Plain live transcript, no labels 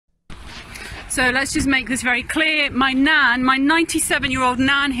So let's just make this very clear. My nan, my 97-year-old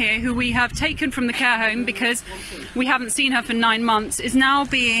nan here, who we have taken from the care home because we haven't seen her for 9 months, is now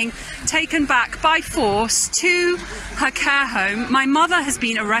being taken back by force to her care home. My mother has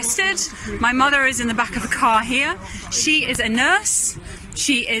been arrested. My mother is in the back of the car here. She is a nurse.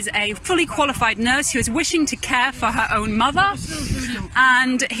 She is a fully qualified nurse who is wishing to care for her own mother.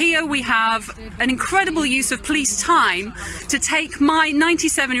 And here we have an incredible use of police time to take my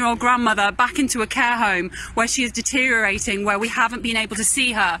 97-year-old grandmother back into a care home where she is deteriorating, where we haven't been able to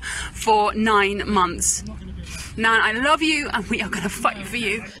see her for 9 months. Nan, I love you and we are going to fight for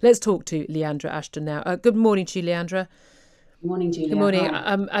you. Let's talk to Leandra Ashton now. Good morning to you, Leandra. Good morning, Julia. Good morning.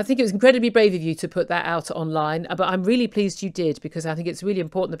 I think it was incredibly brave of you to put that out online, but I'm really pleased you did, because I think it's really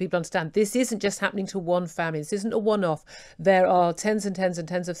important that people understand this isn't just happening to one family. This isn't a one-off. There are tens and tens and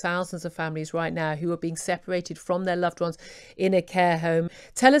tens of thousands of families right now who are being separated from their loved ones in a care home.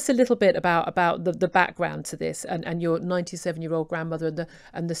 Tell us a little bit about the background to this and your 97-year-old grandmother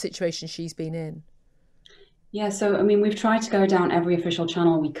and the situation she's been in. Yeah, so I mean, we've tried to go down every official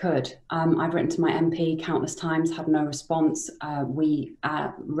channel we could. I've written to my MP countless times, had no response. We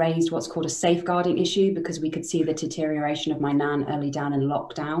raised what's called a safeguarding issue because we could see the deterioration of my nan early down in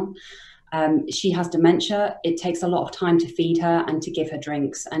lockdown. She has dementia. It takes a lot of time to feed her and to give her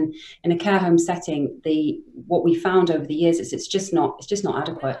drinks. And in a care home setting, what we found over the years is it's just not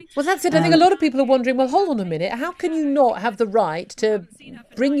adequate. Well, that's it. I think a lot of people are wondering, well, hold on a minute. How can you not have the right to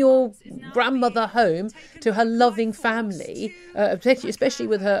bring your grandmother home to her loving family, especially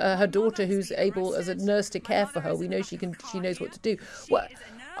with her daughter who's able as a nurse to care for her? We know she knows what to do.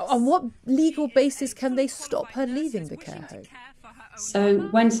 On what legal basis can they stop her leaving the care home? So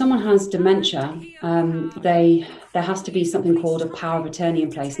when someone has dementia, there has to be something called a power of attorney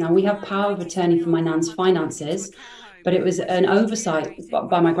in place. Now, we have power of attorney for my nan's finances, but it was an oversight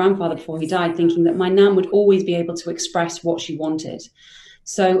by my grandfather before he died, thinking that my nan would always be able to express what she wanted.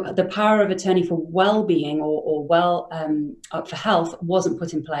 So the power of attorney for well-being or for health wasn't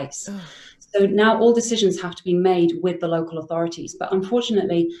put in place. So now all decisions have to be made with the local authorities. But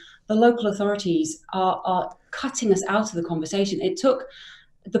unfortunately, the local authorities are cutting us out of the conversation. It took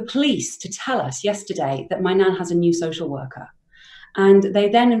the police to tell us yesterday that my nan has a new social worker. And they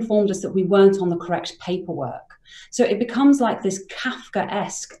then informed us that we weren't on the correct paperwork. So it becomes like this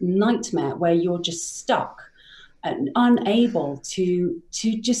Kafkaesque nightmare where you're just stuck and unable to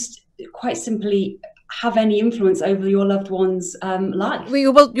just quite simply have any influence over your loved one's life.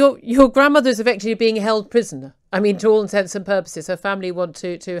 Well, your grandmother's effectively being held prisoner. I mean, to all intents and purposes, her family want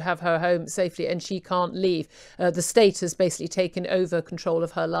to have her home safely and she can't leave. The state has basically taken over control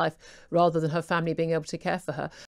of her life rather than her family being able to care for her.